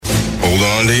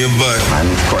under your butt. I'm,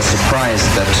 of course, surprised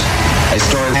that a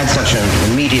story had such an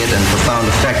immediate and profound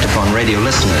effect upon radio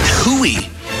listeners. Hooey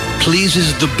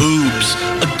pleases the boobs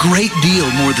a great deal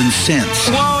more than sense.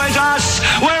 Woe is us!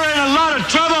 We're in a lot of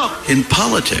trouble! In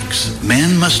politics,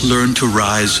 man must learn to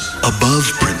rise above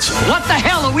principle. What the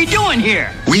hell are we doing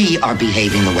here? We are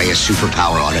behaving the way a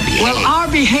superpower ought to behave. Well, our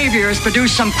behavior has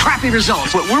produced some crappy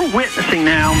results. What we're witnessing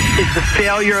now is the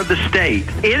failure of the state.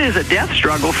 It is a death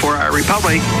struggle for our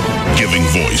republic. Giving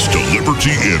voice to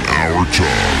liberty in our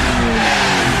time.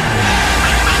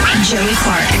 Joey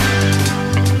Clark.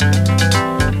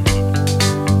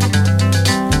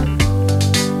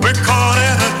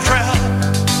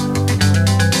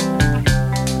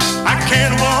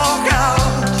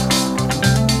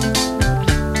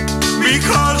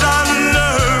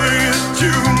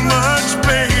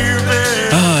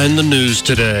 In the news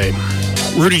today,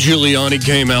 Rudy Giuliani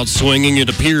came out swinging. It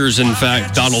appears, in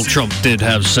fact, Donald Trump did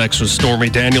have sex with Stormy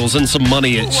Daniels and some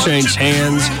money exchanged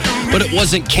hands, but it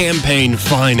wasn't campaign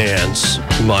finance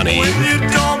money.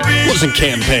 It wasn't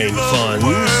campaign funds.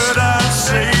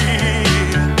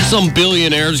 Some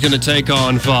billionaire's going to take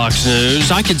on Fox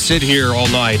News. I could sit here all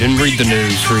night and read the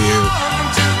news for you.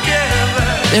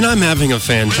 And I'm having a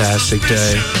fantastic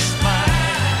day.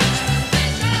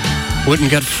 Went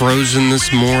and got frozen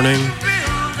this morning.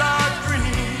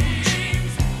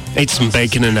 Ate some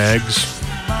bacon and eggs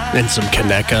and some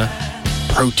Kaneka.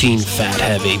 Protein, fat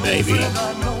heavy, baby.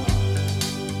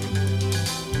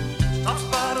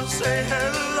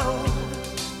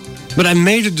 But I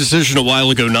made a decision a while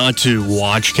ago not to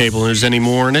watch cable news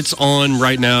anymore, and it's on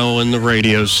right now in the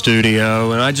radio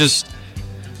studio, and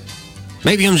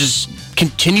maybe I'm just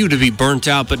continue to be burnt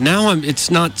out, but now it's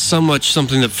not so much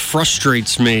something that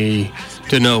frustrates me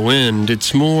to no end.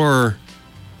 It's more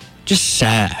just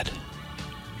sad.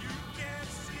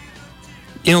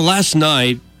 You know, last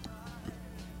night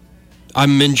I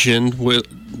mentioned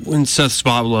when Seth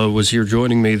Spotlow was here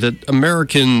joining me that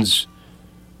Americans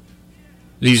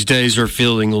these days are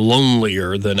feeling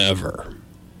lonelier than ever.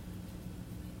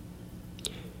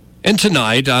 And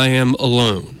tonight I am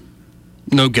alone.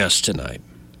 No guest tonight.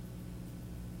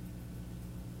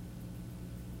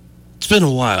 It's been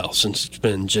a while since it's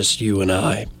been just you and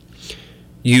I.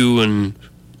 You and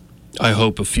I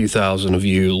hope a few thousand of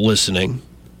you listening.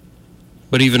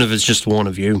 But even if it's just one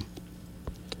of you,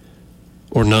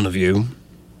 or none of you,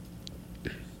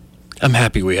 I'm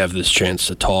happy we have this chance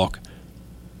to talk.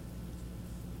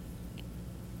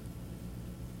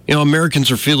 You know,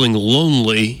 Americans are feeling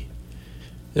lonely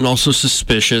and also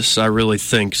suspicious. I really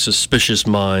think suspicious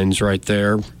minds right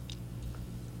there.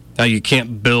 Now, you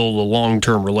can't build a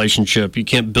long-term relationship. You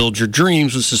can't build your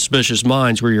dreams with suspicious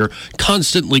minds where you're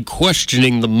constantly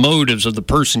questioning the motives of the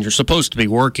person you're supposed to be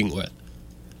working with.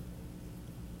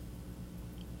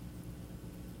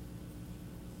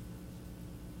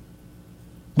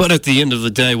 But at the end of the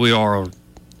day, we are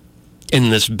in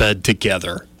this bed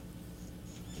together.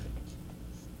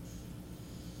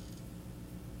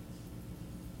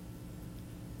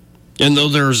 And though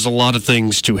there's a lot of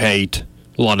things to hate,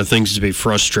 a lot of things to be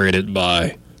frustrated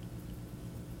by,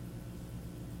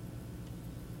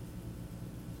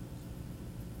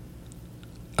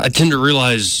 I tend to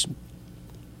realize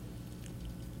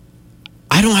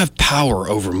I don't have power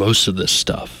over most of this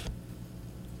stuff.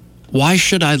 Why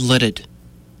should I let it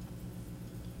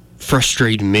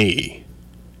frustrate me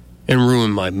and ruin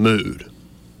my mood?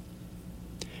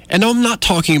 And I'm not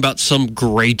talking about some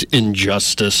great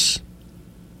injustice,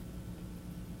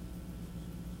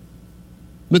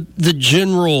 but the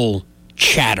general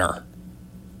chatter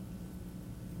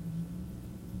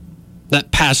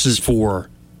that passes for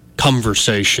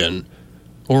conversation,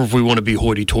 or if we want to be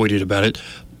hoity-toity about it,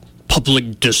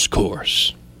 public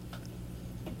discourse.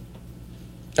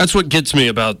 That's what gets me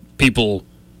about people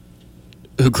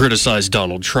who criticize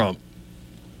Donald Trump.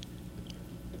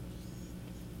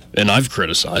 And I've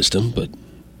criticized him, but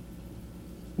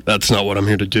that's not what I'm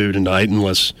here to do tonight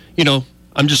unless,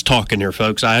 I'm just talking here,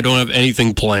 folks. I don't have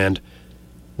anything planned.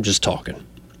 I'm just talking.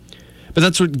 But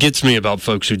that's what gets me about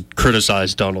folks who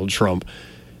criticize Donald Trump.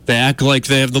 They act like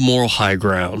they have the moral high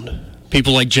ground.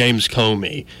 People like James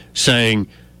Comey saying,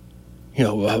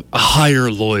 a higher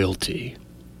loyalty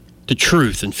to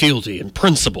truth and fealty and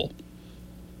principle.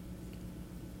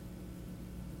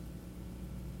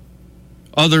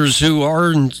 Others who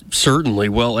are certainly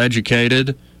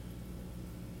well-educated,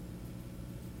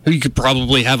 who you could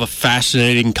probably have a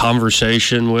fascinating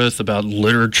conversation with about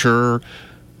literature,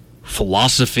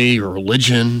 philosophy, or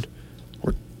religion,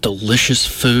 or delicious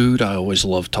food. I always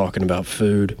love talking about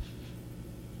food.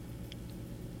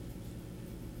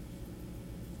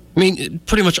 I mean,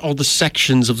 pretty much all the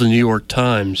sections of the New York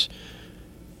Times,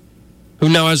 who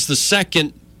now has the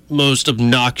second most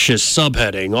obnoxious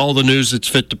subheading, all the news that's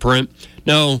fit to print.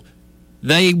 No,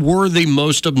 they were the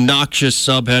most obnoxious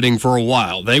subheading for a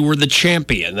while. They were the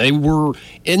champion. They were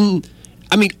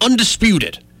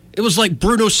undisputed. It was like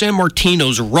Bruno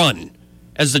Sammartino's run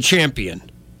as the champion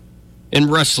in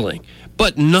wrestling.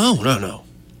 But no.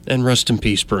 And rest in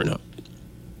peace, Bruno.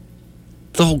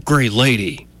 The whole Great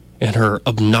Lady and her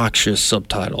obnoxious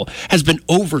subtitle has been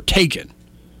overtaken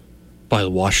by the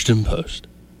Washington Post.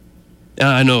 And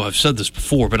I know I've said this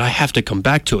before, but I have to come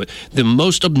back to it. The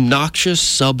most obnoxious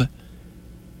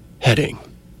subheading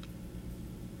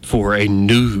for a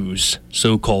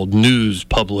so-called news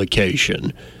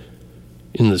publication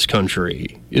in this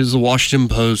country is the Washington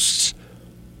Post's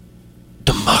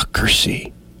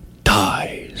 "Democracy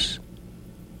Dies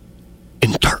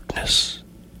in Darkness."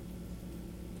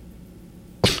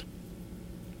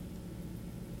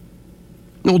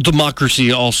 Well,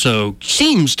 democracy also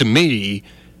seems to me,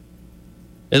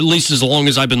 at least as long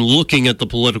as I've been looking at the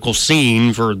political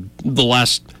scene for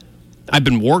I've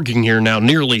been working here now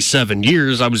nearly 7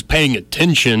 years. I was paying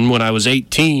attention when I was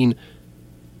 18.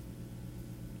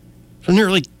 For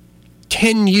nearly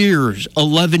 10 years,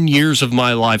 11 years of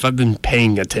my life, I've been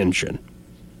paying attention.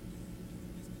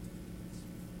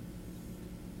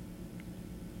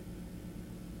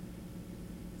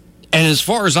 And as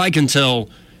far as I can tell,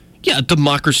 yeah,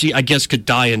 democracy, I guess, could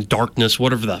die in darkness,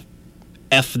 whatever the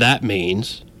F that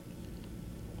means.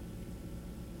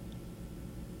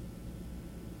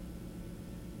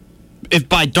 If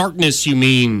by darkness you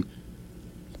mean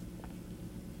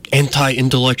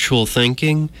anti-intellectual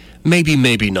thinking,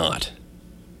 maybe not.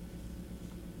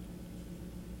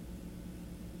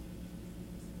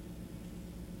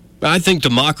 I think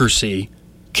democracy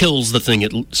kills the thing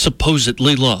it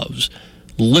supposedly loves: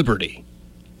 liberty.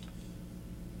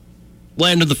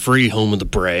 Land of the free, home of the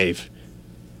brave.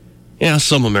 Yeah,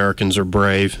 some Americans are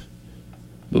brave,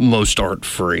 but most aren't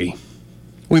free.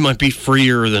 We might be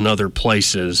freer than other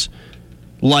places.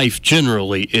 Life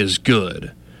generally is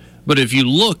good. But if you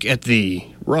look at the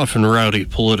rough and rowdy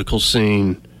political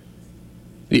scene,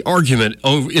 the argument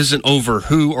isn't over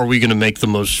who are we going to make the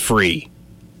most free.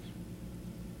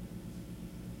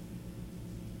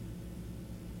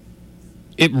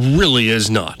 It really is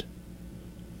not.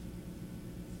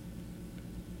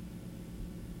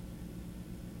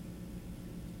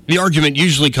 The argument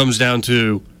usually comes down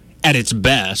to, at its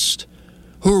best,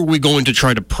 who are we going to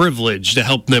try to privilege to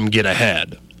help them get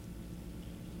ahead?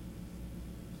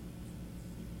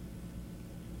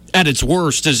 At its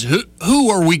worst is who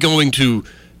are we going to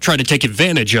try to take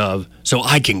advantage of so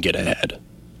I can get ahead?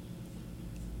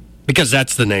 Because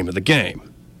that's the name of the game.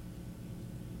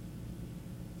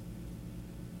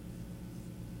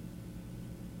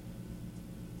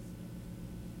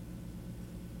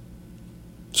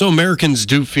 So Americans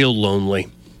do feel lonely.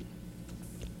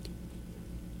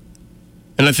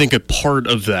 And I think a part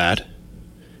of that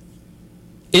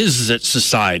is that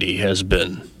society has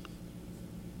been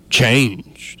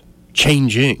changing.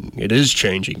 It is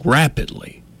changing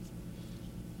rapidly.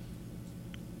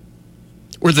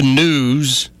 Where the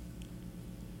news,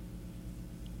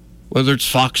 whether it's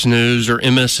Fox News or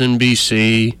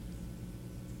MSNBC,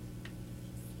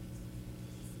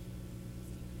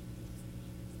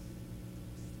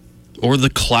 or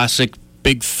the classic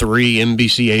big three,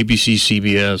 NBC, ABC,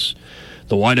 CBS,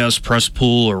 the White House press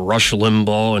pool, or Rush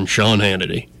Limbaugh and Sean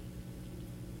Hannity,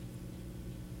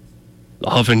 the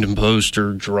Huffington Post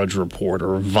or Drudge Report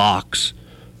or Vox.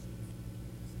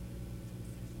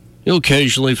 You'll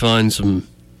occasionally find some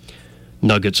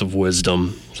nuggets of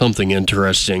wisdom, something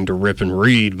interesting to rip and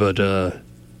read, but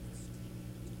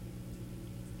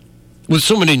with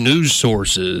so many news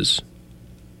sources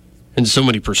and so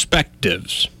many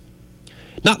perspectives,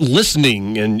 not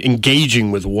listening and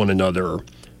engaging with one another,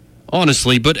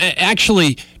 honestly, but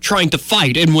actually trying to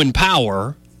fight and win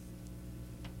power,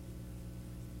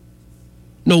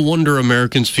 no wonder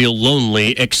Americans feel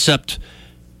lonely, except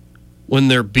when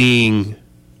they're being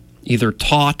either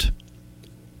taught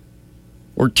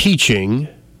or teaching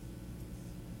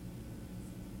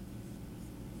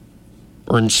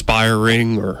or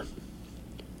inspiring or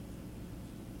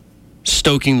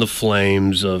stoking the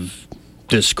flames of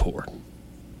discord.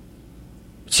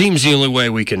 Seems the only way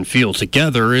we can feel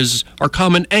together is our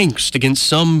common angst against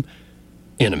some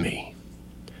enemy.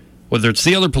 Whether it's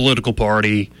the other political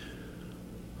party,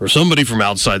 or somebody from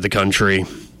outside the country,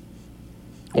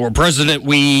 or a president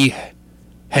we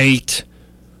hate,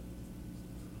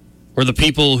 or the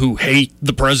people who hate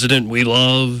the president we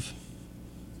love.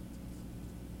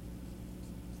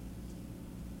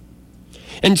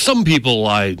 And some people,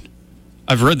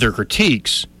 I've read their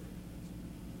critiques.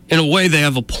 In a way, they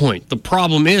have a point. The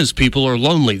problem is people are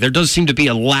lonely. There does seem to be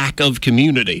a lack of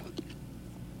community.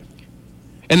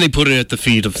 And they put it at the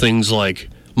feet of things like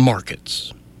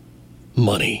markets,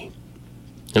 money.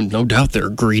 And no doubt there are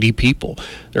greedy people.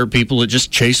 There are people that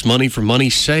just chase money for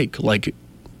money's sake, like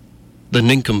the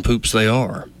nincompoops they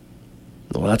are.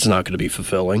 Well, that's not going to be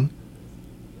fulfilling.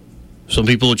 Some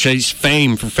people chase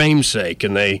fame for fame's sake,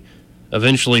 and they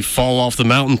eventually fall off the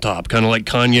mountaintop, kind of like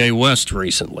Kanye West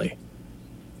recently.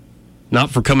 Not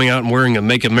for coming out and wearing a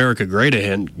Make America Great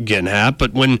Again hat,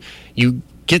 but when you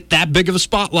get that big of a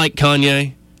spotlight,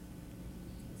 Kanye,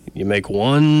 you make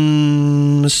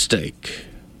one mistake.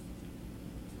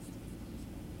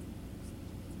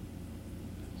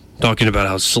 Talking about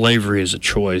how slavery is a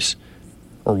choice,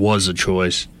 or was a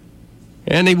choice.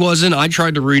 And he wasn't. I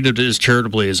tried to read it as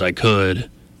charitably as I could.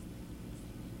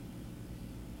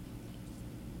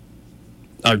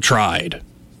 I've tried.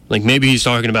 Like, maybe he's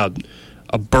talking about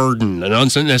a burden, an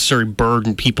unnecessary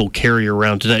burden people carry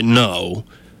around today. No,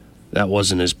 that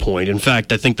wasn't his point. In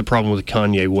fact, I think the problem with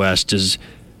Kanye West is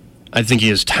I think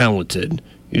he is talented.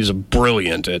 He's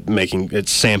brilliant at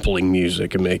sampling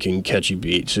music and making catchy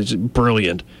beats. It's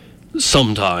brilliant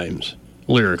sometimes,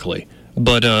 lyrically.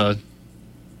 But at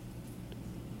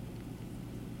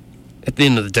the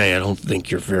end of the day, I don't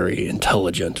think you're very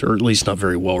intelligent, or at least not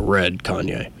very well-read,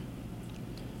 Kanye.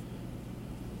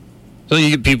 So you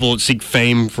get people that seek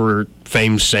fame for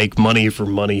fame's sake, money for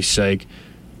money's sake.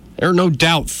 There are no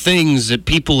doubt things that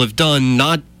people have done,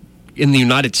 not in the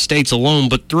United States alone,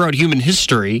 but throughout human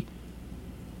history,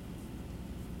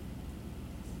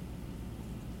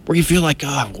 where you feel like,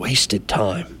 I've wasted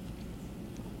time.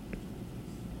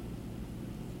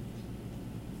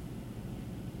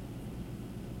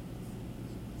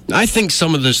 I think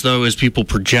some of this, though, is people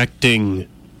projecting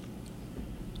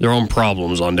their own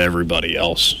problems onto everybody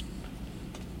else.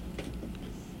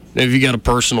 If you got a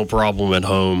personal problem at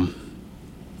home,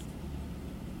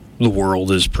 the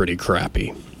world is pretty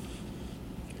crappy.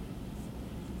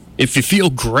 If you feel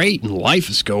great and life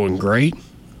is going great,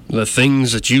 the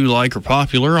things that you like are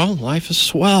popular, life is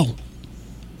swell.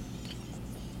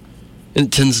 And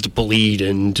it tends to bleed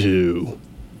into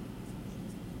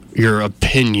your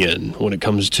opinion when it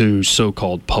comes to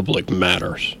so-called public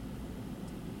matters.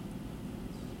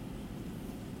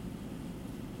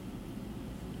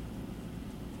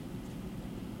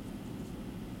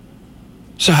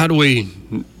 So how do we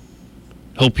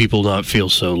help people not feel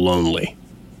so lonely?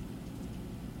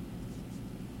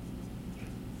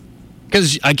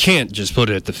 Because I can't just put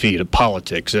it at the feet of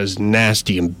politics, as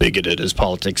nasty and bigoted as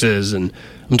politics is, and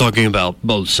I'm talking about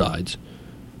both sides.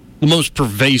 The most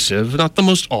pervasive, not the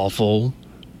most awful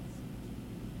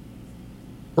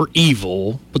or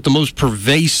evil, but the most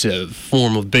pervasive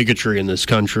form of bigotry in this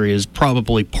country is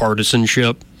probably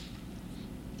partisanship.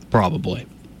 Probably.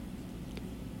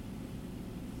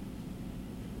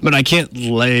 But I can't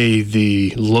lay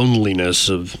the loneliness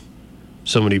of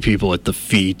so many people at the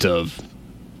feet of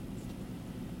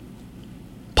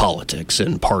politics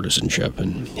and partisanship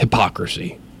and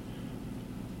hypocrisy.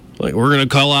 Like, we're going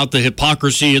to call out the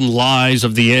hypocrisy and lies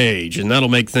of the age, and that'll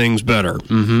make things better.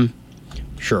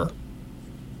 Sure.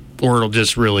 Or it'll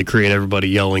just really create everybody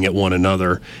yelling at one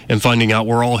another and finding out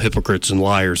we're all hypocrites and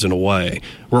liars in a way.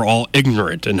 We're all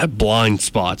ignorant and have blind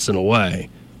spots in a way.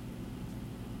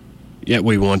 Yet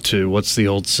we want to, what's the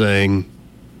old saying?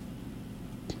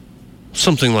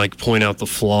 Something like point out the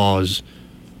flaws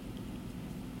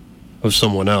of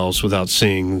someone else without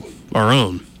seeing our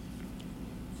own.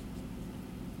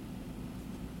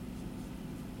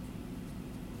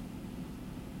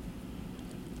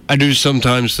 I do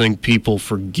sometimes think people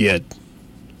forget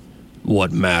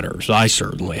what matters. I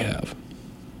certainly have.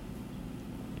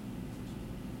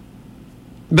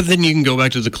 But then you can go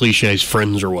back to the cliches,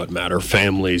 friends are what matter,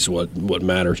 families what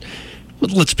matters.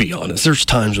 But let's be honest, there's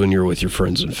times when you're with your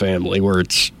friends and family where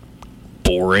it's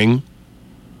boring,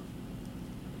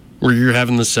 where you're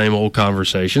having the same old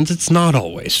conversations. It's not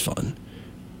always fun.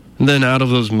 And then out of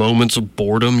those moments of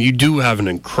boredom, you do have an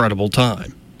incredible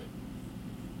time.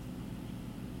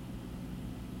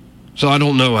 So I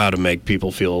don't know how to make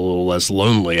people feel a little less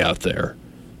lonely out there.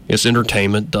 Yes,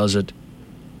 entertainment does it.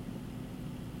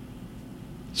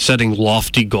 Setting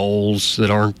lofty goals that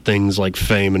aren't things like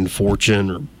fame and fortune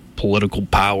or political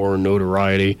power and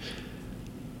notoriety.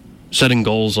 Setting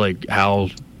goals like, how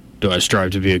do I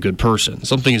strive to be a good person?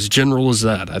 Something as general as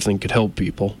that, I think, could help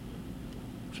people.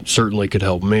 Certainly could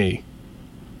help me.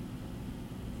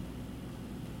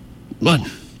 But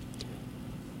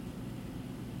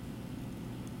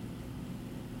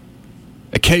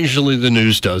occasionally the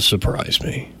news does surprise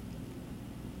me.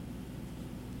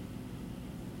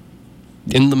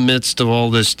 In the midst of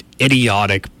all this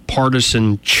idiotic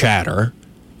partisan chatter,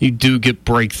 you do get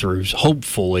breakthroughs.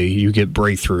 Hopefully, you get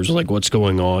breakthroughs like what's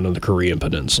going on the Korean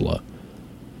Peninsula.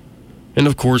 And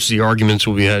of course, the arguments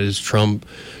will be had is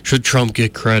should Trump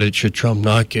get credit? Should Trump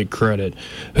not get credit?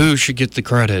 Who should get the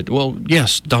credit? Well,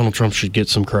 yes, Donald Trump should get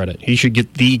some credit. He should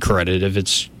get the credit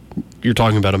if you're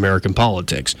talking about American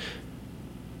politics.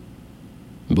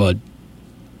 But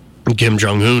Kim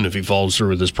Jong-un, if he follows through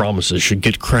with his promises, should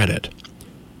get credit.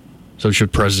 So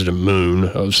should President Moon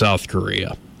of South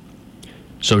Korea.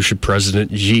 So should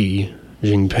President Xi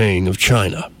Jinping of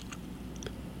China.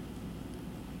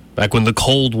 Back when the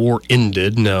Cold War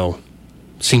ended, now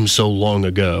seems so long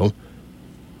ago,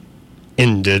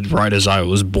 ended right as I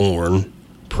was born,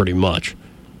 pretty much.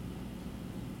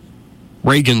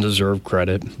 Reagan deserved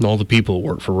credit, and all the people who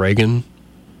worked for Reagan,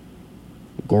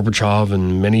 Gorbachev,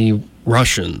 and many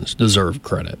Russians deserve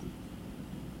credit.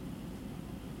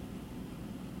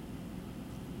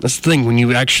 That's the thing, when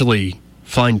you actually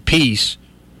find peace,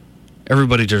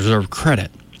 everybody deserves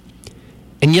credit.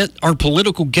 And yet our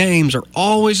political games are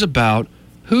always about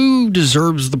who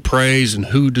deserves the praise and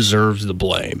who deserves the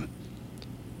blame.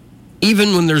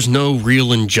 Even when there's no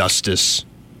real injustice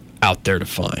out there to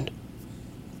find.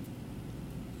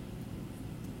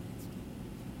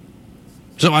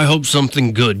 So I hope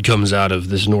something good comes out of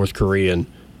this North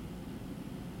Korean.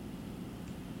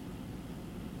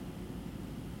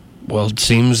 Well, it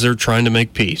seems they're trying to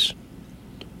make peace.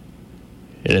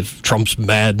 And if Trump's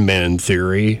madman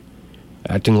theory,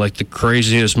 acting like the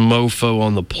craziest mofo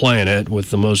on the planet with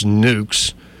the most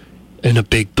nukes and a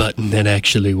big button that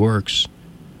actually works,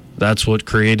 that's what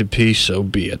created peace, so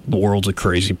be it. The world's a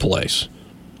crazy place.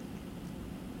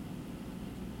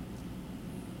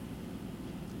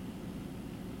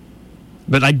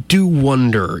 But I do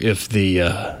wonder if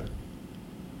the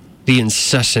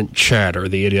incessant chatter,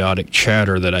 the idiotic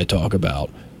chatter that I talk about,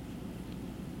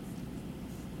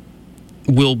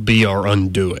 will be our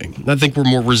undoing. I think we're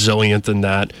more resilient than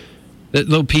that.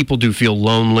 Though people do feel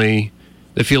lonely,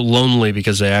 they feel lonely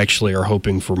because they actually are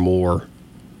hoping for more.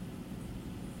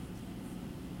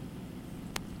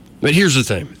 But here's the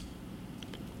thing.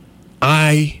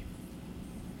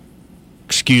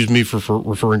 Excuse me for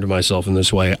referring to myself in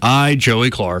this way. Joey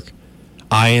Clark,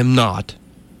 I am not,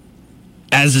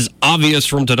 as is obvious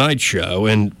from tonight's show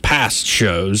and past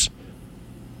shows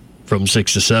from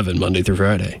 6 to 7, Monday through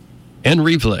Friday, and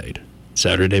replayed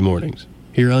Saturday mornings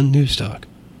here on News Talk.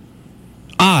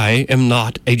 I am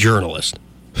not a journalist.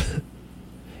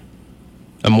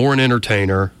 I'm more an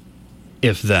entertainer,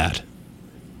 if that.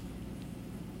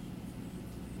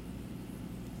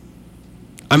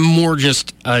 I'm more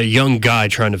just a young guy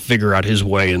trying to figure out his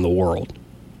way in the world.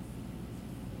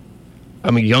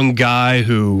 I'm a young guy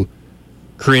who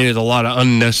created a lot of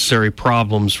unnecessary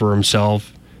problems for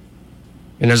himself.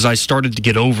 And as I started to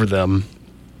get over them,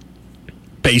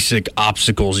 basic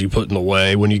obstacles you put in the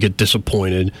way when you get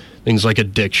disappointed, things like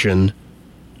addiction,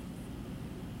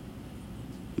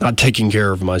 not taking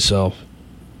care of myself.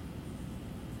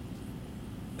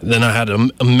 Then I had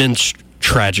an immense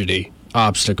tragedy,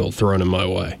 obstacle thrown in my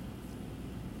way.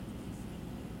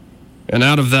 And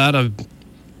out of that,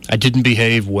 I didn't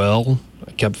behave well.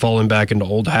 I kept falling back into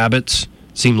old habits.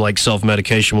 Seemed like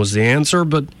self-medication was the answer,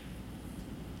 but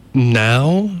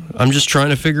now I'm just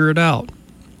trying to figure it out.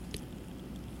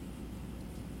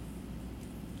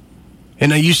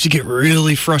 And I used to get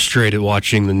really frustrated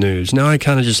watching the news. Now I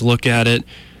kind of just look at it,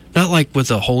 not like with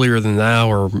a holier than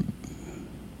thou or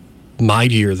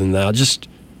mightier than thou, just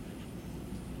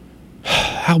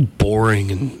how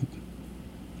boring and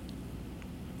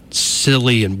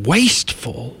silly and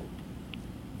wasteful.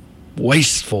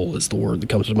 Wasteful is the word that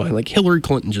comes to mind. Like Hillary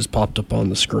Clinton just popped up on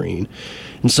the screen.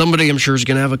 And somebody, I'm sure, is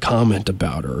going to have a comment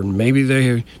about her. And maybe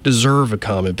they deserve a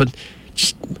comment. But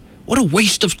just what a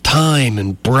waste of time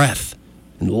and breath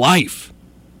and life.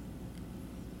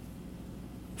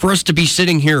 For us to be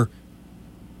sitting here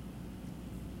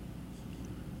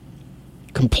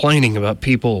complaining about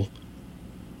people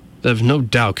that have no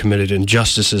doubt committed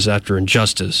injustices after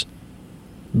injustice,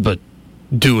 but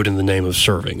do it in the name of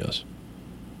serving us.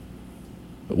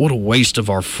 What a waste of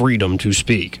our freedom to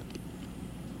speak.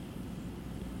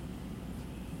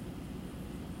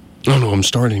 Oh no, I'm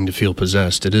starting to feel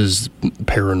possessed. It is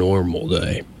paranormal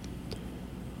day.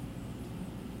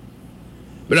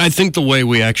 But I think the way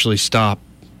we actually stop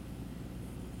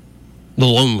the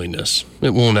loneliness,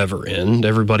 it won't ever end.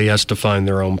 Everybody has to find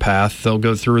their own path. They'll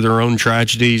go through their own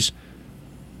tragedies,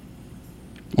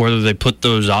 whether they put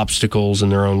those obstacles in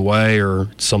their own way or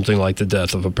something like the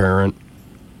death of a parent.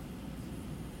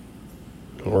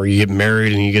 or you get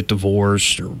married and you get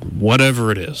divorced, or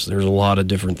whatever it is. There's a lot of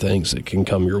different things that can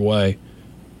come your way.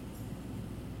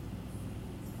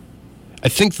 I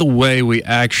think the way we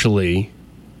actually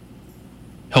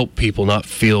help people not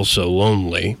feel so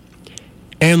lonely,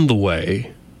 and the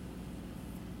way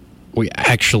we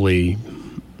actually,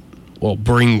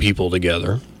 bring people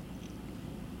together,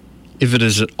 if it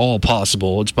is at all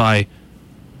possible, it's by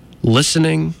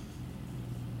listening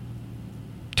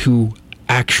to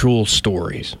actual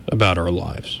stories about our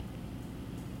lives.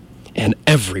 And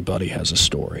everybody has a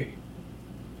story.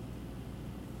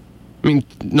 I mean,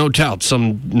 no doubt,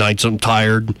 some nights I'm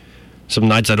tired, some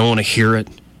nights I don't want to hear it.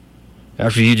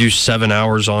 After you do 7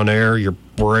 hours on air, your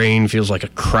brain feels like a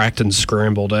cracked and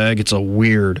scrambled egg. It's a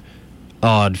weird,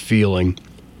 odd feeling.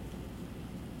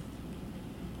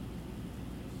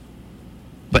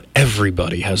 But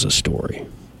everybody has a story,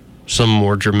 some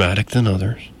more dramatic than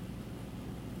others.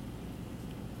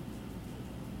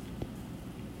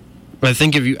 But I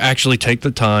think if you actually take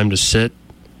the time to sit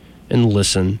and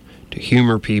listen, to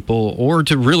humor people, or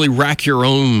to really rack your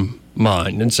own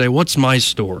mind and say, what's my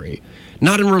story?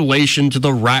 Not in relation to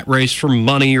the rat race for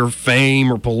money or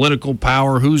fame or political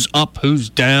power, who's up, who's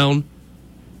down.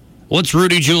 What's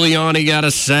Rudy Giuliani got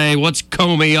to say? What's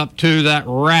Comey up to, that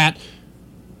rat?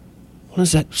 What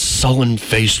is that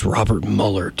sullen-faced Robert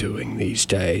Mueller doing these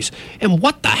days? And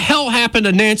what the hell happened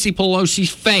to Nancy Pelosi's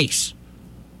face?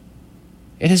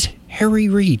 And is Harry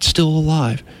Reid still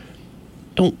alive?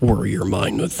 Don't worry your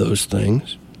mind with those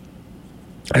things.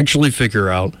 Actually figure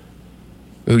out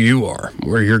who you are,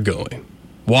 where you're going,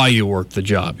 why you work the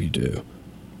job you do,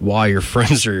 why your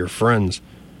friends are your friends.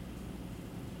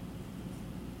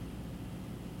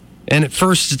 And at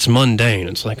first it's mundane.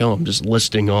 It's like, I'm just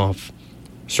listing off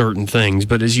certain things.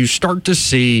 But as you start to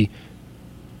see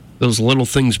those little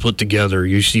things put together,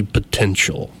 you see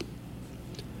potential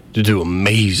to do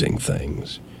amazing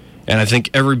things. And I think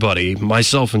everybody,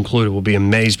 myself included, will be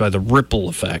amazed by the ripple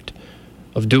effect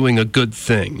of doing a good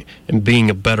thing and being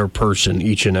a better person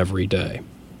each and every day.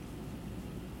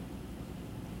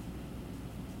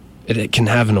 It can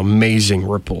have an amazing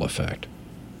ripple effect.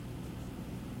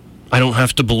 I don't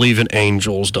have to believe in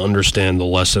angels to understand the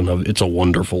lesson of It's a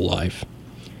Wonderful Life.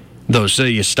 Though, say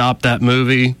you stop that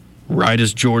movie right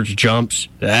as George jumps,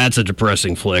 that's a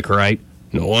depressing flick, right?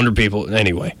 No wonder people...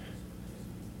 Anyway.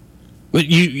 But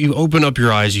you open up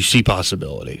your eyes, you see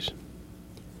possibilities.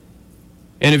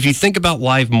 And if you think about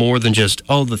life more than just,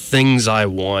 the things I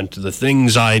want, the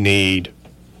things I need.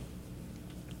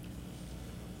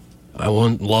 I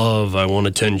want love, I want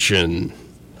attention,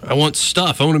 I want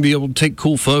stuff. I want to be able to take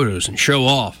cool photos and show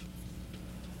off.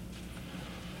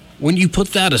 When you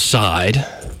put that aside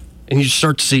and you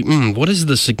start to see, what is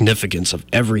the significance of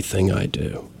everything I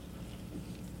do?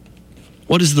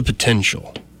 What is the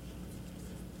potential?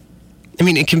 I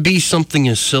mean, it can be something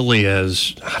as silly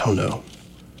as, I don't know,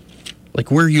 like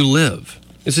where you live.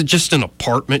 Is it just an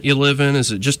apartment you live in?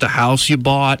 Is it just a house you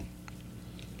bought?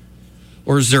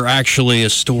 Or is there actually a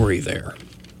story there?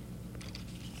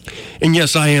 And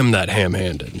yes, I am that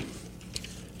ham-handed.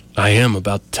 I am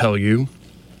about to tell you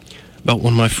about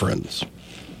one of my friends.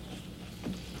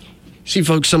 See,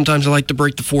 folks, sometimes I like to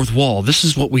break the fourth wall. This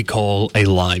is what we call a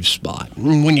live spot.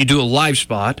 When you do a live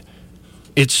spot,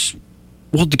 it's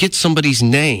to get somebody's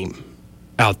name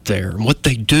out there and what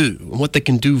they do and what they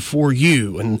can do for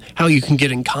you and how you can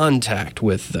get in contact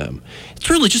with them. It's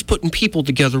really just putting people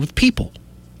together with people.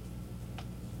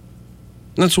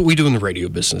 And that's what we do in the radio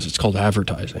business. It's called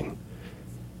advertising.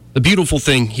 The beautiful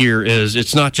thing here is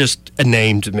it's not just a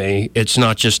name to me. It's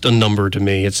not just a number to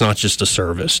me. It's not just a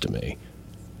service to me.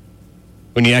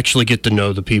 When you actually get to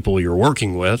know the people you're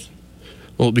working with,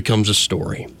 it becomes a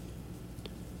story.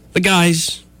 The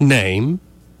guy's name,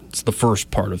 it's the first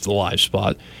part of the live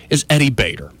spot, is Eddie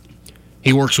Bader.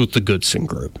 He works with the Goodson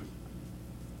Group.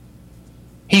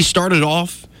 He started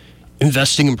off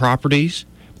investing in properties,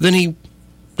 then he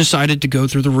decided to go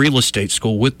through the real estate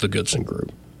school with the Goodson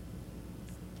Group.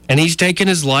 And he's taken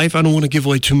his life, I don't want to give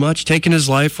away too much, taken his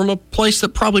life from a place that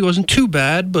probably wasn't too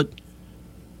bad, but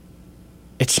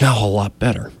it's now a lot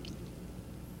better.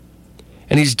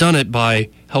 And he's done it by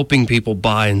helping people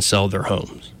buy and sell their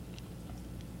homes.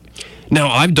 Now,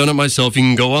 I've done it myself. You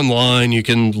can go online, you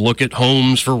can look at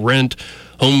homes for rent,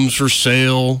 homes for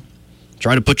sale,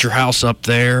 try to put your house up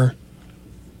there.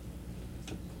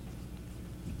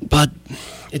 But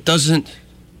it doesn't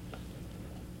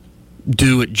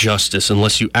do it justice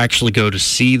unless you actually go to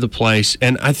see the place.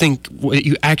 And I think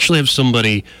you actually have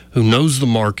somebody who knows the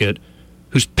market,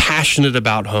 who's passionate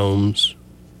about homes.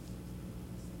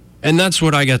 And that's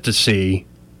what I got to see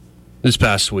this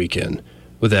past weekend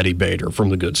with Eddie Bader from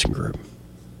the Goodson Group.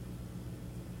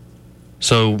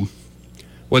 So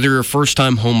whether you're a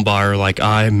first-time home buyer like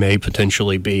I may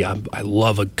potentially be, I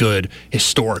love a good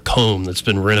historic home that's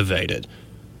been renovated.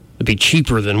 It'd be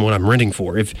cheaper than what I'm renting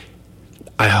for.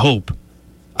 I hope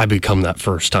I become that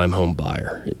first-time home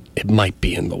buyer. It might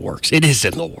be in the works. It is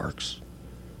in the works.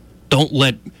 Don't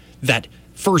let that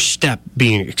first step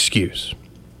be an excuse.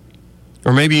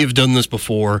 Or maybe you've done this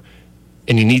before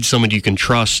and you need someone you can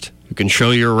trust who can show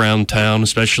you around town,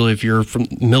 especially if you're from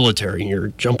the military and you're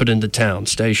jumping into town,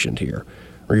 stationed here,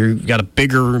 or you've got a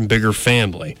bigger and bigger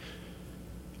family.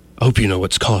 I hope you know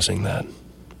what's causing that.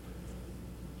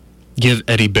 Give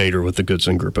Eddie Bader with the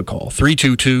Goodson Group a call.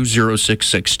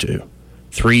 322-0662.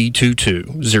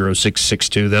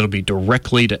 322-0662. That'll be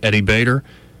directly to Eddie Bader.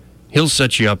 He'll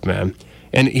set you up, man.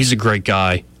 And he's a great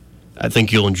guy. I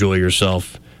think you'll enjoy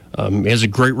yourself. He has a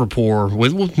great rapport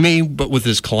with me, but with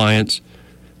his clients.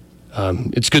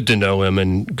 It's good to know him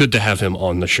and good to have him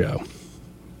on the show.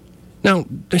 Now,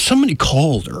 somebody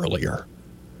called earlier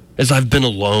as I've been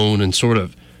alone and sort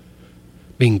of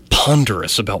being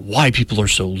ponderous about why people are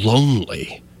so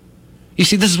lonely. You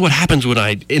see, this is what happens when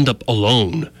I end up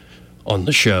alone on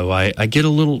the show. I get a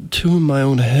little too in my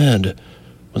own head.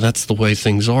 Well, that's the way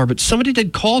things are. But somebody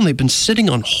did call, and they've been sitting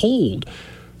on hold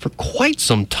for quite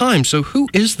some time. So who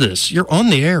is this? You're on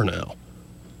the air now.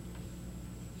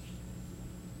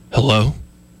 Hello?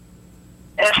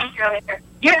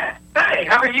 Yeah. Hey,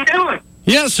 how are you doing?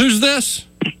 Yes, who's this?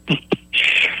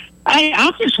 Hey,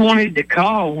 I just wanted to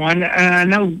call one. I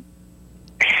know.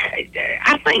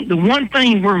 I think the one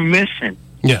thing we're missing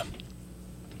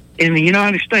in the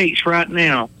United States right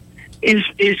now is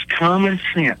common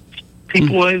sense.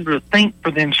 People able to think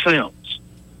for themselves.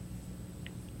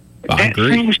 I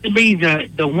agree. Seems to be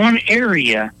the one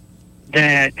area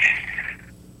that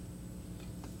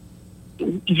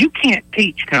you can't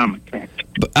teach common sense.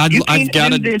 But I've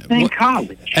got this in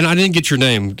college. And I didn't get your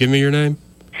name. Give me your name.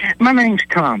 My name's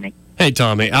Tommy. Hey,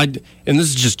 Tommy. And this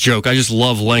is just a joke. I just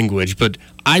love language, but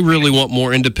I really want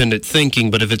more independent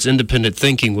thinking. But if it's independent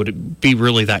thinking, would it be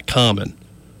really that common?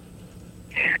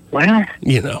 Well,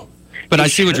 you know. But I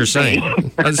see what you're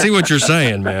saying. I see what you're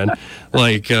saying, man.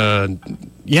 Like,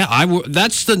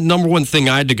 that's the number one thing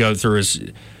I had to go through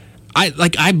is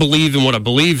I believe in what I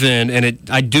believe in, and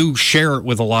I do share it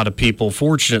with a lot of people,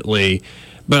 fortunately.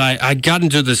 But I got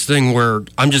into this thing where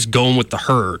I'm just going with the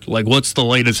herd. Like, what's the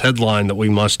latest headline that we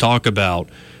must talk about?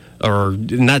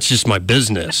 And that's just my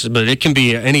business. But it can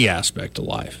be any aspect of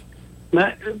life.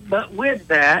 But with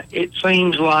that, it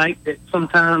seems like that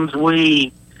sometimes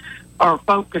we are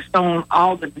focused on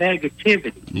all the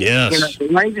negativity. Yes. The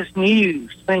latest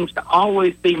news seems to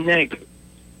always be negative.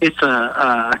 It's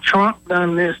a Trump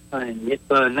done this thing. It's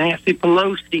a Nancy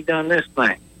Pelosi done this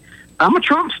thing. I'm a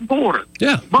Trump supporter.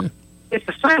 Yeah. But at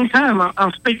the same time,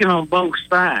 I'm speaking on both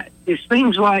sides. It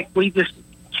seems like we just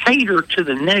cater to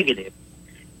the negative,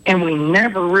 and we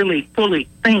never really fully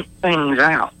think things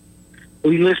out.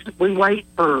 We wait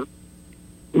for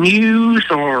news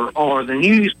or the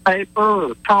newspaper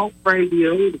or talk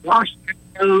radio, the Washington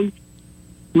Post,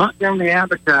 Montgomery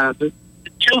Advertiser to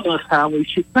tell us how we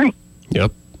should think.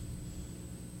 Yep.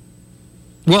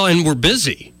 Well, and we're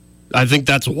busy. I think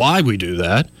that's why we do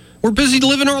that. We're busy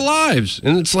living our lives.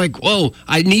 And it's like, whoa,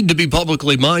 I need to be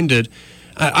publicly minded.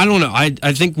 I don't know.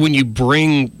 I think when you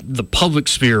bring the public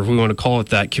sphere, if we want to call it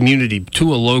that, community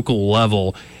to a local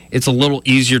level, it's a little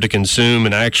easier to consume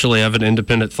and actually have an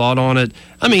independent thought on it.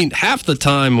 I mean, half the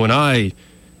time when I'm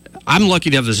lucky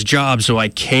to have this job, so I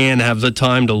can have the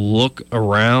time to look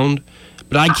around,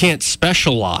 but I can't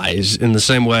specialize in the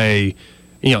same way.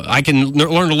 You know, I can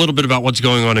learn a little bit about what's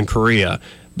going on in Korea,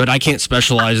 but I can't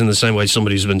specialize in the same way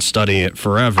somebody's been studying it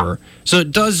forever. So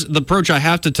the approach I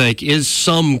have to take is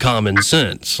some common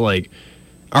sense. Like,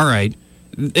 all right,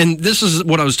 and this is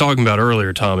what I was talking about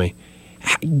earlier, Tommy.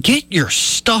 Get your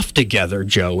stuff together,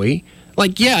 Joey.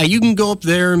 Like, yeah, you can go up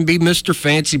there and be Mr.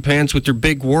 Fancy Pants with your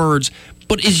big words,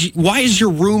 but why is your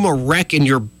room a wreck and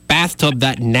your bathtub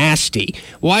that nasty?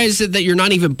 Why is it that you're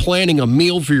not even planning a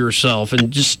meal for yourself and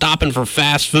just stopping for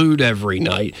fast food every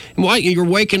night? And why you're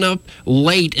waking up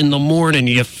late in the morning,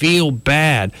 you feel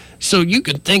bad. So you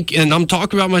can think, and I'm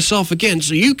talking about myself again,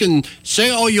 so you can say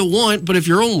all you want, but if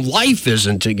your own life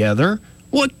isn't together,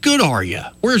 what good are you?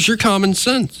 Where's your common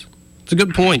sense? It's a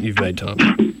good point you've made, Tom.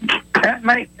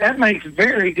 That makes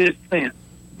very good sense.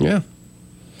 Yeah.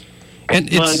 And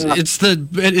it's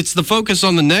the focus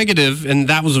on the negative, and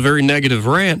that was a very negative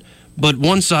rant. But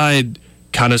once I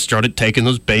kind of started taking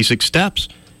those basic steps,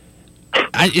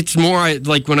 it's more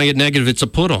like when I get negative, it's a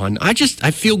put on. I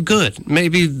feel good.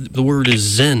 Maybe the word is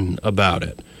zen about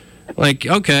it. Like,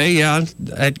 okay, yeah,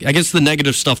 I guess the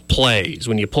negative stuff plays.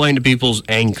 When you play into people's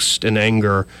angst and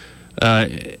anger,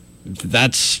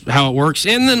 that's how it works.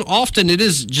 And then often it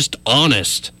is just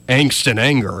honest angst and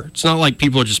anger. It's not like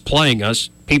people are just playing us.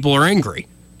 People are angry.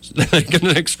 They're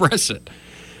going to express it.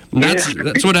 And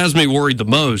that's what has me worried the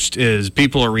most, is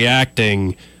people are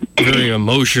reacting very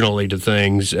emotionally to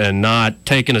things and not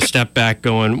taking a step back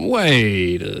going,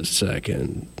 wait a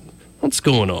second, what's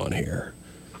going on here?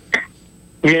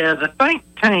 Yeah, the think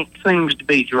tank seems to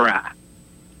be dry.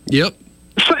 Yep.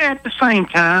 So at the same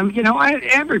time,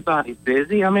 everybody's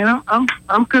busy. I mean,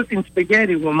 I'm cooking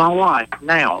spaghetti with my wife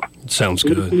now. Sounds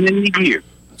good. In the year.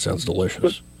 Sounds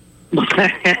delicious.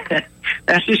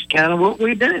 That's just kind of what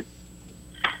we do.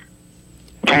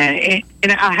 And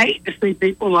I hate to see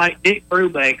people like Dick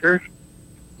Brubaker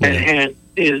and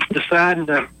is deciding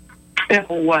to step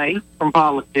away from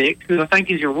politics, because I think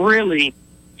he's a really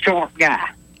sharp guy.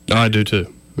 I do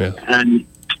too. Yeah. And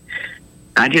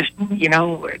I just,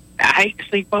 I hate to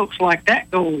see folks like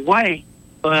that go away,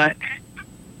 but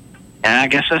I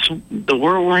guess that's the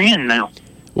world we're in now.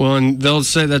 Well, and they'll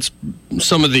say that's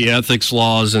some of the ethics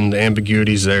laws and the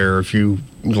ambiguities there if you,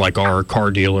 like, are a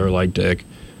car dealer like Dick.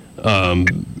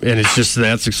 And it's just the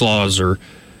ethics laws are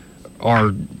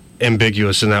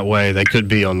ambiguous in that way. They could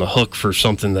be on the hook for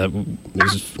something that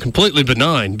is completely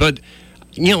benign. But,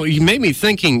 you made me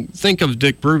think of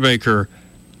Dick Brubaker.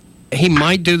 He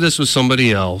might do this with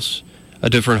somebody else, a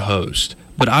different host.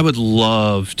 But I would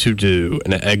love to do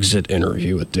an exit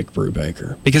interview with Dick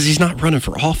Brubaker, because he's not running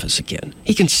for office again.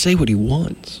 He can say what he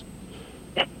wants.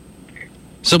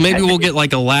 So maybe we'll get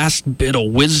like a last bit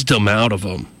of wisdom out of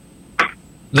him.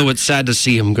 Though it's sad to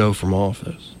see him go from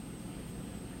office.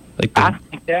 I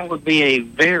think that would be a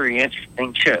very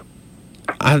interesting show.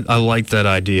 I like that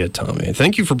idea, Tommy.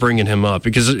 Thank you for bringing him up,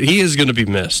 because he is going to be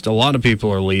missed. A lot of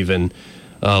people are leaving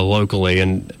locally,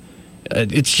 and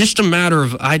it's just a matter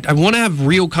of I want to have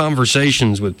real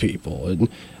conversations with people. And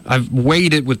I've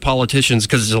weighed it with politicians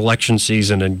because it's election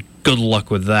season, and good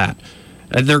luck with that.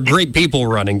 And they're great people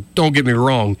running, don't get me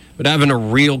wrong, but having a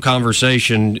real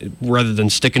conversation rather than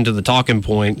sticking to the talking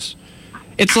points.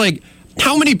 It's like,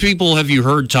 how many people have you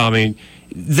heard, Tommy,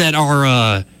 that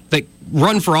are that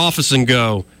run for office and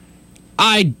go,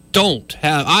 I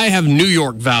have New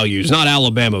York values, not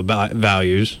Alabama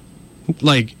values.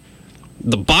 Like,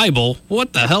 the Bible,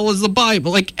 what the hell is the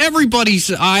Bible? Like, everybody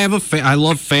says, I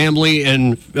love family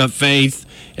and faith,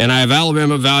 and I have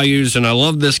Alabama values, and I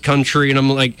love this country, and I'm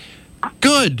like,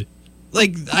 good.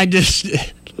 Like,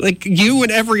 like, you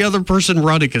and every other person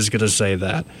running is going to say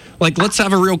that. Like, let's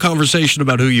have a real conversation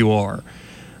about who you are.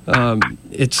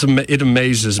 It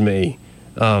amazes me.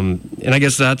 And I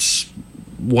guess that's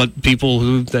what people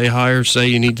who they hire say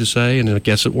you need to say, and I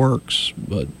guess it works.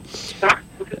 But,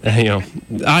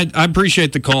 I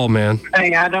appreciate the call, man.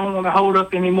 Hey, I don't want to hold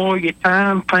up any more of your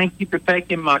time. Thank you for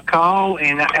taking my call,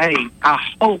 and hey, I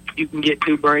hope you can get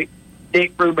to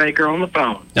Dick Brubaker on the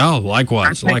phone. Oh,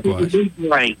 likewise. It would be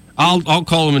great. I'll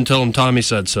call him and tell him Tommy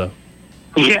said so.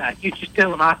 Yeah, you just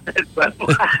tell him I said so.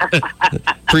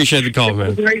 Appreciate the call,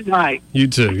 man. Great night. You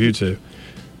too.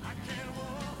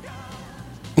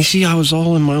 You see, I was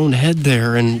all in my own head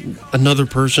there, and another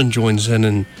person joins in,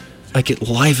 and like it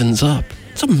livens up.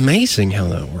 It's amazing how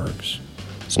that works.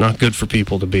 It's not good for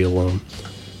people to be alone.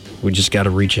 We just got to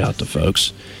reach out to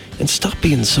folks and stop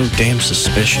being so damn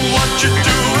suspicious. What you doing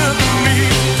to me?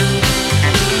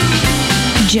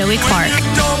 Joey Clark.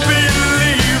 Don't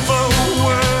believe a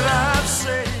word I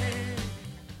say.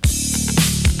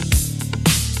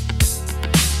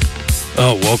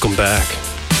 Oh, welcome back.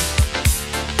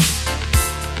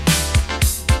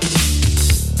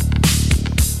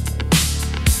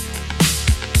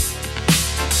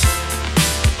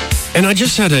 And I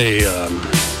just had a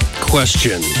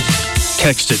question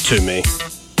texted to me.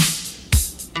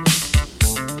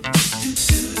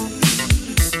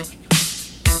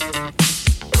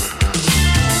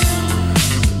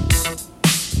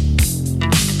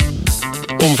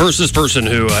 Well, first, this person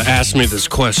who asked me this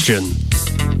question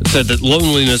said that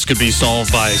loneliness could be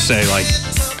solved by, say, like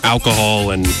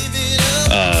alcohol and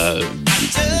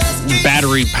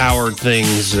battery-powered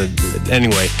things.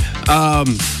 Anyway,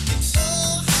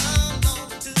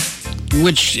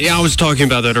 which I was talking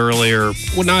about that earlier.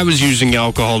 When I was using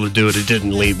alcohol to do it, it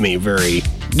didn't leave me I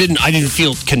didn't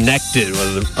feel connected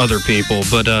with other people.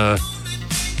 But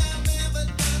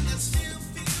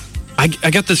I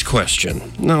got this question,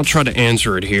 and I'll try to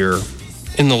answer it here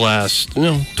in the last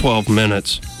 12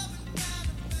 minutes.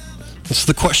 It's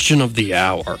the question of the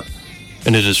hour,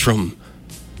 and it is from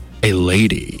a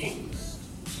lady.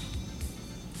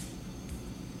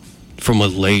 From a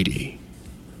lady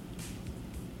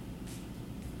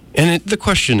And the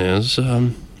question is,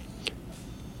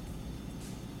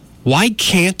 why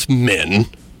can't men...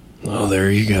 Oh, there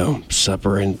you go.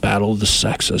 Separating battle of the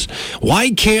sexes.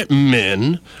 Why can't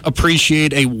men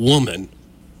appreciate a woman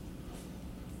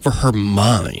for her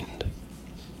mind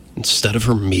instead of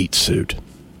her meat suit?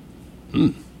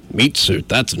 Meat suit,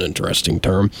 that's an interesting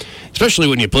term. Especially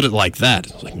when you put it like that.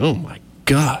 It's like, oh my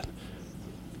God.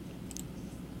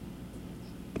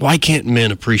 Why can't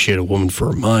men appreciate a woman for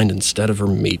her mind instead of her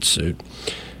meat suit?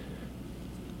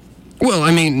 Well, I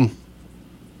mean...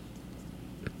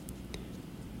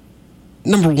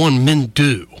 Number one, men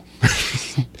do.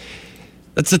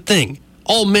 That's the thing.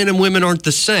 All men and women aren't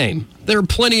the same. There are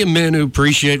plenty of men who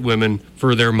appreciate women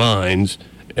for their minds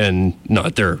and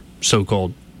not their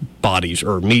so-called bodies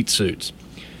or meat suits.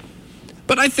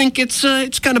 But I think it's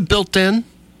kind of built in,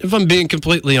 if I'm being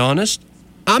completely honest.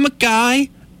 I'm a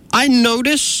guy. I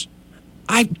notice.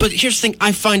 But here's the thing.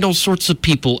 I find all sorts of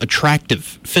people attractive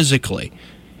physically.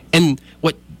 And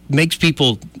what makes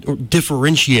people or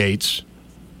differentiates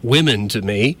women to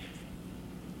me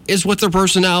is what their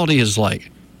personality is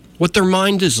like, what their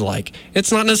mind is like.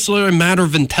 It's not necessarily a matter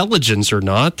of intelligence or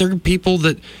not. There are people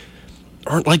that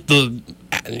aren't like the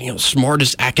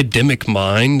smartest academic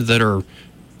mind that are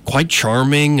quite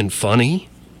charming and funny.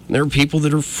 And there are people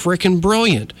that are frickin'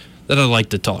 brilliant that I like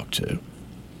to talk to.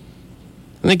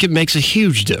 I think it makes a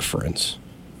huge difference.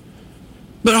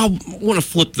 But I want to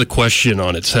flip the question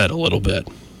on its head a little bit.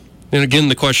 And again,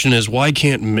 the question is, why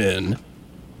can't men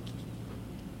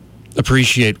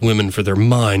appreciate women for their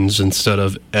minds instead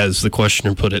of, as the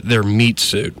questioner put it, their meat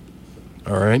suit?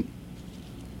 All right?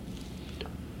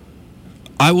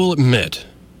 I will admit,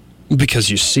 because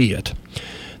you see it,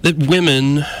 that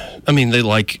women, they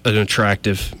like an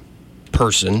attractive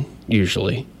person,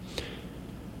 usually.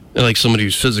 They like somebody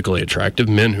who's physically attractive,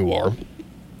 men who are.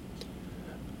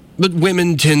 But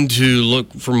women tend to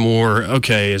look for more,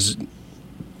 okay, is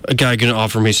a guy going to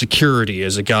offer me security?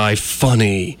 Is a guy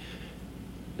funny?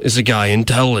 Is a guy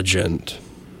intelligent?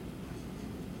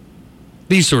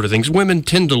 These sort of things. Women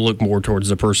tend to look more towards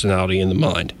the personality and the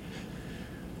mind.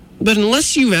 But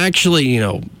unless you've actually,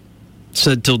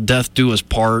 said till death do us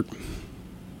part,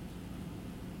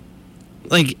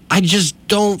 I just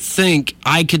don't think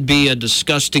I could be a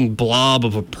disgusting blob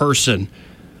of a person.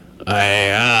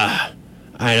 I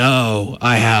know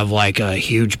I have a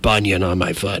huge bunion on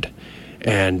my foot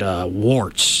and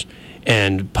warts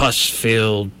and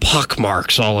pus-filled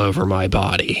pockmarks all over my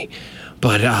body.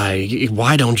 But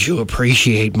why don't you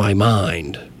appreciate my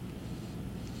mind?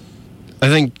 I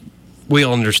think we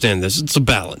all understand this. It's a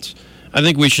balance. I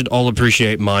think we should all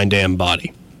appreciate mind and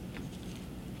body.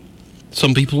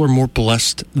 Some people are more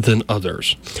blessed than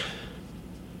others.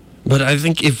 But I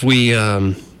think if we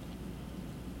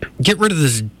get rid of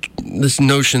this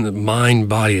notion that mind,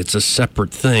 body, it's a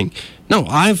separate thing. No,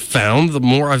 I've found the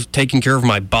more I've taken care of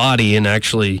my body and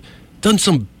actually done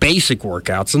some basic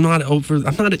workouts. I'm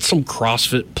not at some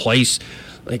CrossFit place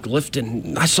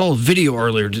lifting. I saw a video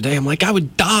earlier today. I'm like, I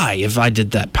would die if I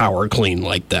did that power clean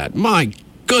like that. My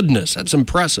goodness, that's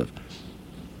impressive.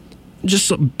 Just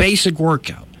a basic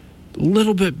workout. A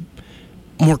little bit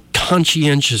more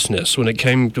conscientiousness when it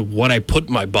came to what I put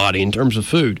in my body in terms of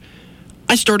food.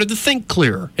 I started to think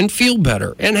clearer and feel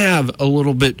better and have a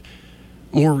little bit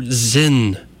more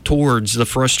zen towards the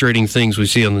frustrating things we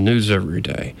see on the news every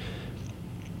day.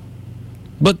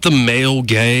 But the male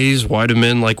gaze, why do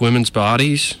men like women's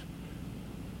bodies?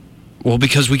 Well,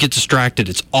 because we get distracted.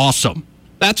 It's awesome.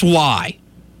 That's why.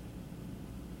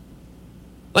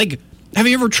 Have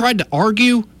you ever tried to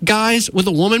argue, guys, with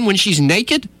a woman when she's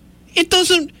naked?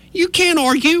 You can't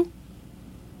argue.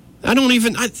 I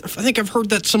think I've heard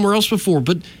that somewhere else before,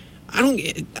 but I'm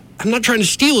not trying to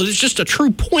steal it. It's just a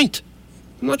true point.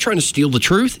 I'm not trying to steal the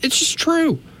truth. It's just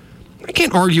true. I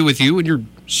can't argue with you when you're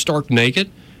stark naked.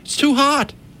 It's too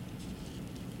hot.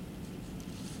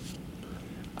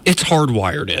 It's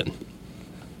hardwired in.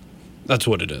 That's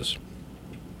what it is.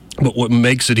 But what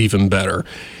makes it even better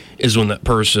is when that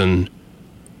person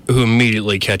who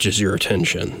immediately catches your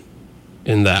attention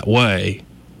in that way,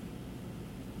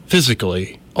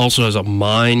 physically, also has a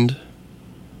mind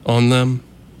on them,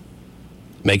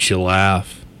 makes you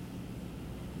laugh,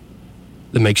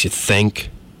 that makes you think,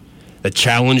 that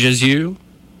challenges you,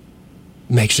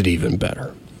 makes it even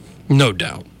better. No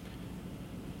doubt.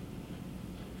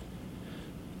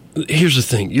 Here's the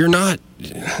thing.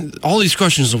 All these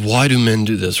questions of why do men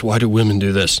do this? Why do women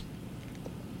do this?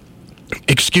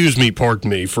 Excuse me, pardon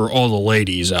me, for all the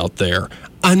ladies out there.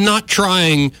 I'm not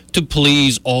trying to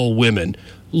please all women.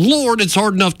 Lord, it's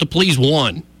hard enough to please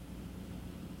one.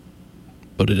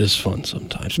 But it is fun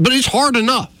sometimes. But it's hard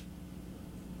enough.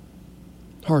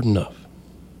 Hard enough.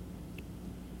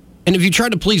 And if you try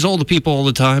to please all the people all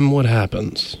the time, what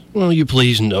happens? Well, you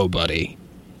please nobody.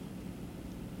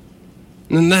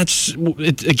 And it's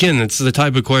the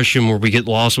type of question where we get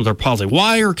lost with our politics.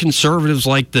 Why are conservatives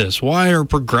like this? Why are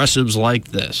progressives like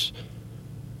this?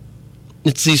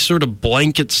 It's these sort of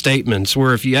blanket statements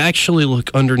where if you actually look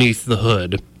underneath the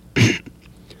hood,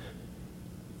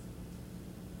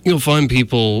 you'll find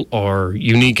people are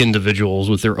unique individuals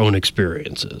with their own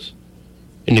experiences.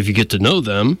 And if you get to know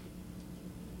them,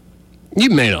 you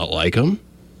may not like them,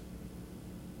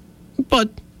 but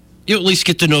you at least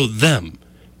get to know them,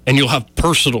 and you'll have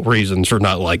personal reasons for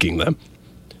not liking them.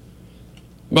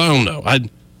 But I don't know.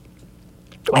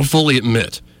 I'll fully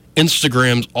admit,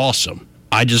 Instagram's awesome.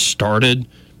 I just started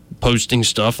posting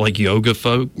stuff like yoga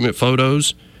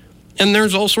photos, and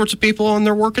there's all sorts of people on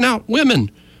there working out.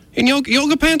 Women. And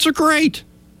yoga pants are great.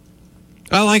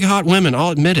 I like hot women, I'll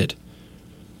admit it.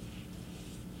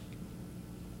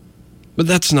 But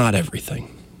that's not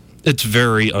everything. It's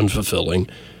very unfulfilling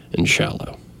and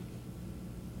shallow.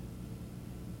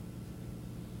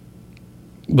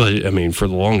 But, I mean, for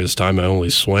the longest time, I only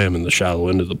swam in the shallow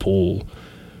end of the pool.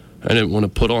 I didn't want to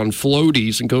put on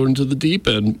floaties and go into the deep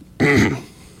end. In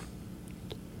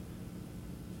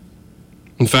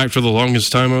fact, for the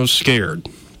longest time, I was scared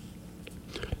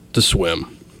to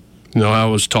swim. You know, I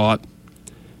was taught,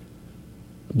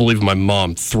 I believe my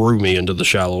mom threw me into the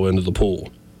shallow end of the pool.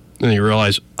 And you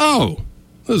realize, oh,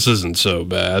 this isn't so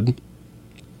bad.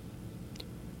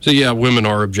 So yeah, women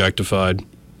are objectified.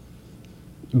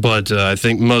 But I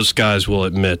think most guys will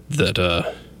admit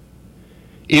that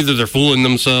either they're fooling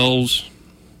themselves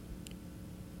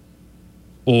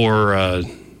or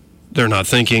they're not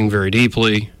thinking very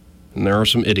deeply. And there are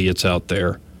some idiots out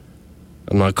there.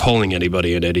 I'm not calling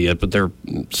anybody an idiot, but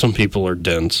some people are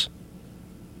dense.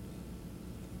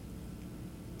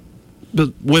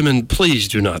 But women, please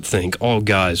do not think all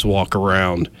guys walk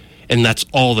around and that's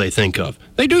all they think of.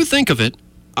 They do think of it.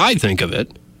 I think of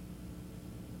it.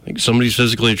 Like somebody's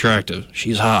physically attractive.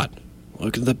 She's hot.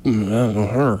 Look at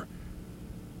her.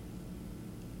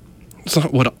 It's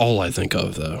not what all I think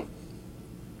of, though.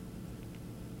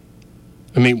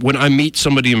 I mean, when I meet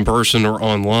somebody in person or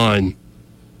online,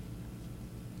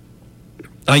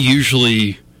 I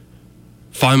usually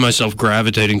find myself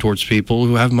gravitating towards people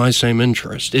who have my same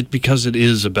interest. Because it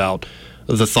is about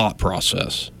the thought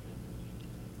process.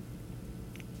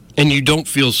 And you don't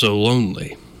feel so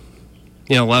lonely.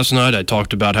 You know, last night I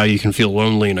talked about how you can feel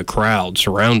lonely in a crowd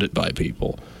surrounded by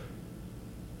people.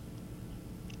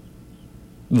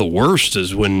 The worst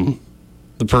is when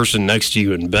the person next to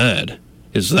you in bed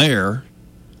is there,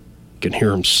 you can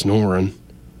hear him snoring,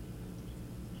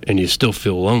 and you still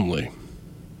feel lonely.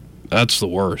 That's the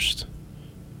worst.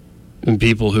 And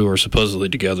people who are supposedly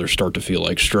together start to feel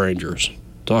like strangers.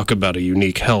 Talk about a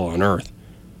unique hell on earth.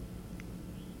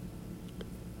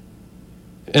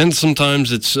 And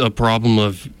sometimes it's a problem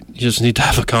of you just need to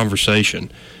have a conversation,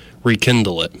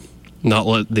 rekindle it, not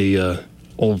let the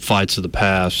old fights of the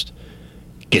past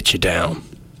get you down.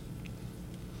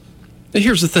 And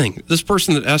here's the thing. This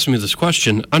person that asked me this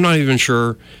question, I'm not even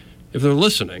sure if they're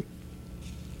listening.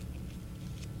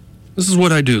 This is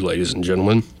what I do, ladies and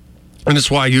gentlemen, and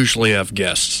it's why I usually have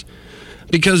guests.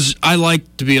 Because I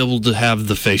like to be able to have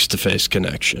the face-to-face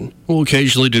connection. We'll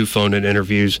occasionally do phone-in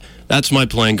interviews. That's my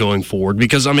plan going forward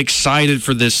because I'm excited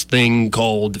for this thing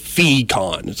called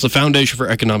FECON. It's the Foundation for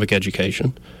Economic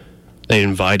Education. They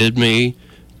invited me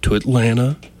to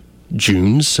Atlanta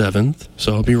June 7th,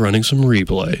 so I'll be running some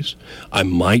replays. I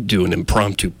might do an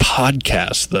impromptu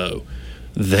podcast, though,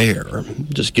 there.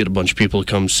 Just get a bunch of people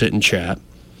to come sit and chat.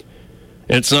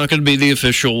 It's not going to be the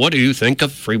official, what do you think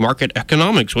of free market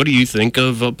economics? What do you think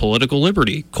of political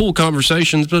liberty? Cool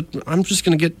conversations, but I'm just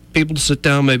going to get people to sit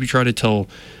down, maybe try to tell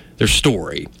their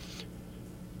story.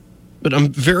 But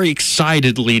I'm very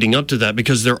excited leading up to that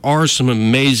because there are some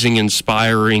amazing,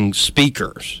 inspiring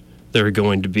speakers that are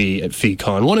going to be at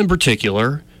FECON. One in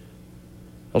particular,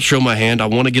 I'll show my hand, I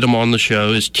want to get him on the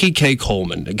show, is T.K.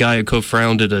 Coleman, a guy who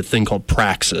co-founded a thing called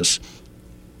Praxis.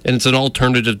 And it's an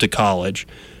alternative to college,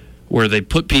 where they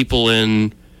put people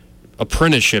in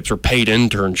apprenticeships or paid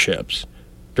internships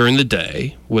during the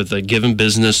day with a given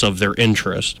business of their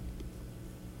interest.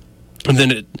 And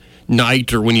then at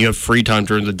night or when you have free time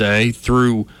during the day,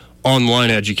 through online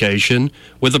education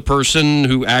with a person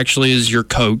who actually is your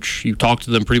coach. You talk to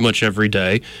them pretty much every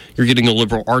day. You're getting a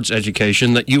liberal arts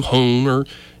education that you hone or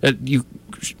you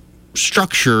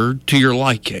structure to your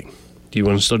liking. Do you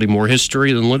want to study more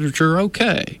history than literature?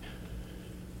 Okay.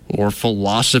 Or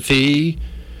philosophy?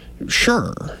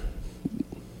 Sure.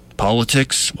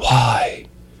 Politics? Why?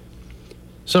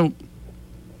 So,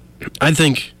 I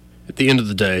think at the end of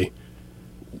the day,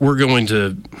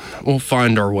 we'll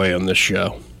find our way on this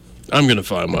show. I'm going to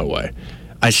find my way.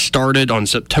 I started on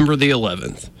September the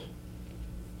 11th,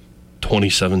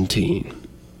 2017.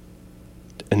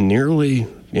 And nearly,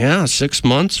 6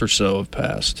 months or so have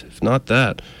passed. If not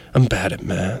that, I'm bad at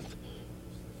math.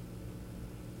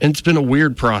 And it's been a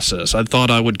weird process. I thought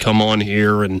I would come on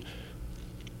here and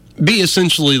be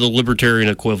essentially the libertarian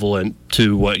equivalent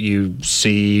to what you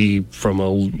see from a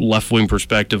left-wing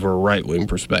perspective or a right-wing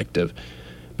perspective.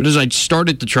 But as I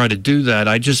started to try to do that,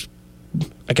 I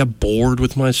got bored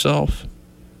with myself.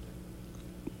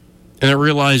 And I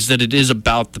realized that it is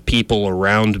about the people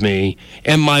around me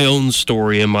and my own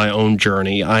story and my own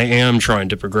journey. I am trying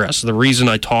to progress. The reason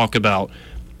I talk about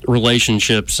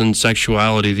relationships and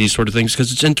sexuality, these sort of things,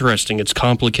 because it's interesting, it's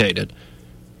complicated.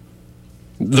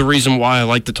 The reason why I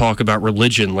like to talk about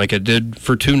religion like I did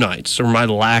for 2 nights, or my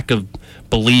lack of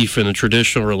belief in a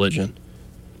traditional religion,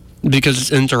 because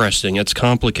it's interesting, it's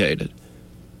complicated,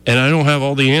 and I don't have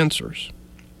all the answers.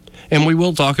 And we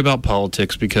will talk about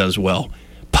politics because, well,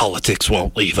 politics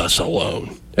won't leave us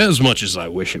alone, as much as I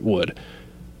wish it would,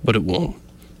 but it won't.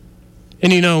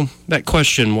 And that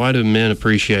question, why do men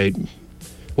appreciate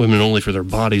women only for their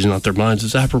bodies, not their minds,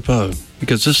 is apropos.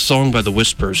 Because this song by The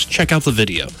Whispers, check out the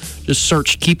video. Just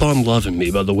search Keep On Loving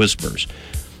Me by The Whispers.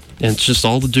 And it's just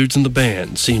all the dudes in the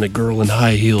band seeing a girl in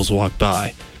high heels walk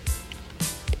by.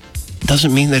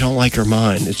 Doesn't mean they don't like her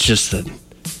mind. It's just that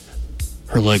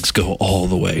her legs go all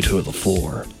the way to the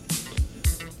floor.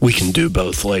 We can do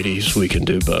both, ladies. We can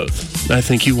do both. I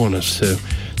think you want us to.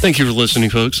 Thank you for listening,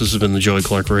 folks. This has been the Joey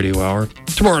Clark Radio Hour.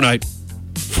 Tomorrow night,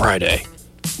 Friday.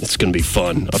 It's going to be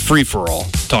fun. A free-for-all.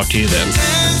 Talk to you then.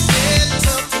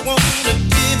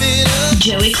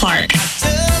 Joey Clark.